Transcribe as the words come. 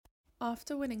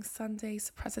After winning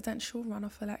Sunday's presidential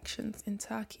runoff elections in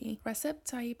Turkey, Recep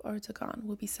Tayyip Erdogan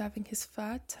will be serving his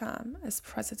third term as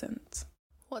president.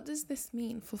 What does this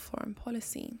mean for foreign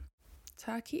policy?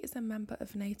 Turkey is a member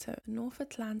of NATO, the North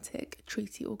Atlantic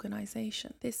Treaty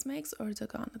Organization. This makes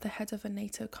Erdogan the head of a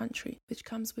NATO country, which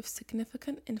comes with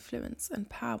significant influence and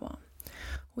power.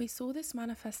 We saw this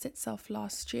manifest itself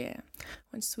last year,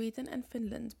 when Sweden and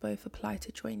Finland both applied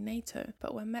to join NATO,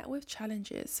 but were met with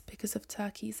challenges because of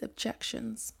Turkey's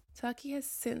objections. Turkey has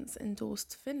since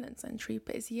endorsed Finland's entry,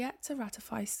 but is yet to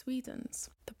ratify Sweden's.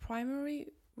 The primary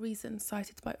reason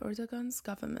cited by Erdogan's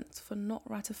government for not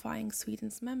ratifying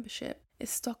Sweden's membership is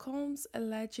Stockholm's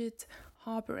alleged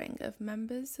harbouring of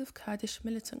members of Kurdish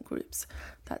militant groups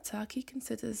that Turkey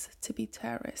considers to be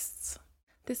terrorists.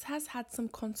 This has had some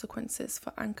consequences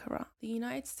for Ankara. The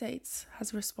United States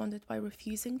has responded by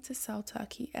refusing to sell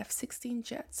Turkey F-16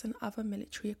 jets and other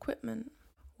military equipment.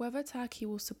 Whether Turkey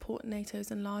will support NATO's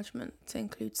enlargement to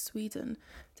include Sweden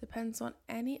depends on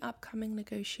any upcoming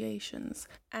negotiations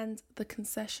and the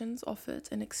concessions offered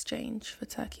in exchange for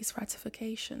Turkey's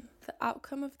ratification. The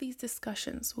outcome of these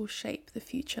discussions will shape the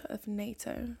future of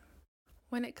NATO.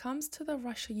 When it comes to the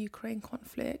Russia-Ukraine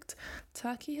conflict,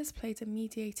 Turkey has played a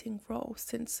mediating role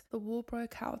since the war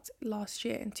broke out last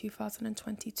year in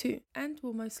 2022 and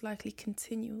will most likely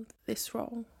continue this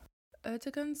role.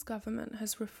 Erdogan's government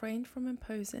has refrained from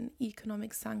imposing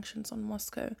economic sanctions on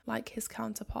Moscow like his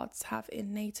counterparts have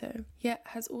in NATO, yet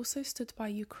has also stood by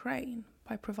Ukraine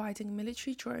by providing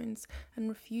military drones and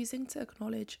refusing to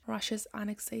acknowledge Russia's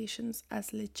annexations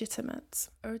as legitimate.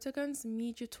 Erdogan's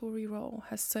mediatory role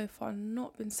has so far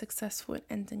not been successful in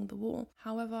ending the war.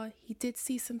 However, he did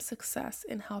see some success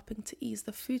in helping to ease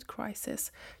the food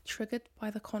crisis triggered by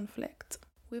the conflict.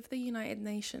 With the United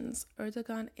Nations,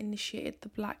 Erdogan initiated the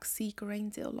Black Sea grain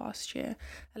deal last year,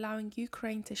 allowing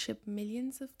Ukraine to ship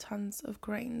millions of tons of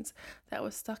grains that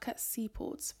were stuck at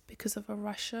seaports because of a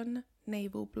Russian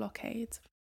naval blockade.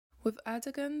 With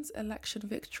Erdogan's election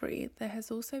victory, there has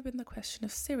also been the question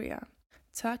of Syria.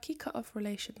 Turkey cut off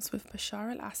relations with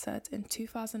Bashar al-Assad in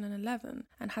 2011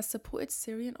 and has supported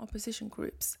Syrian opposition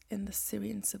groups in the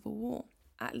Syrian civil war.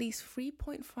 At least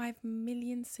 3.5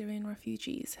 million Syrian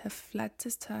refugees have fled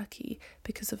to Turkey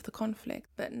because of the conflict.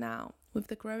 But now, with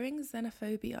the growing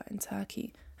xenophobia in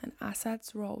Turkey and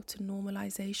Assad's role to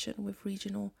normalization with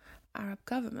regional Arab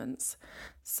governments,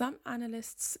 some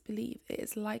analysts believe it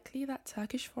is likely that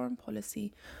Turkish foreign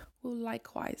policy will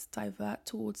likewise divert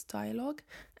towards dialogue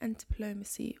and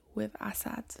diplomacy with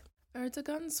Assad.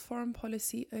 Erdogan's foreign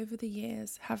policy over the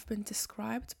years have been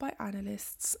described by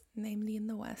analysts, namely in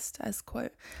the West, as,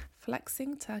 quote,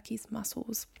 flexing Turkey's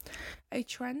muscles, a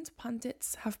trend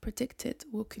pundits have predicted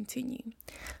will continue.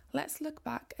 Let's look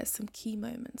back at some key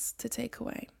moments to take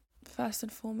away. First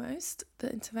and foremost, the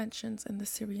interventions in the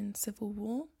Syrian civil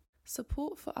war,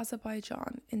 support for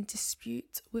Azerbaijan in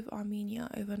dispute with Armenia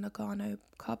over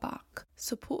Nagorno-Karabakh,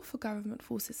 support for government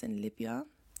forces in Libya,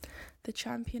 the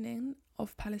championing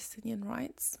of Palestinian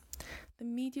rights, the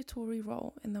mediatory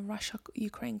role in the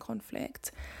Russia-Ukraine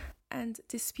conflict, and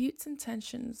disputes and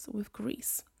tensions with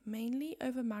Greece, mainly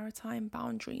over maritime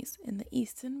boundaries in the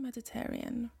Eastern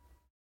Mediterranean.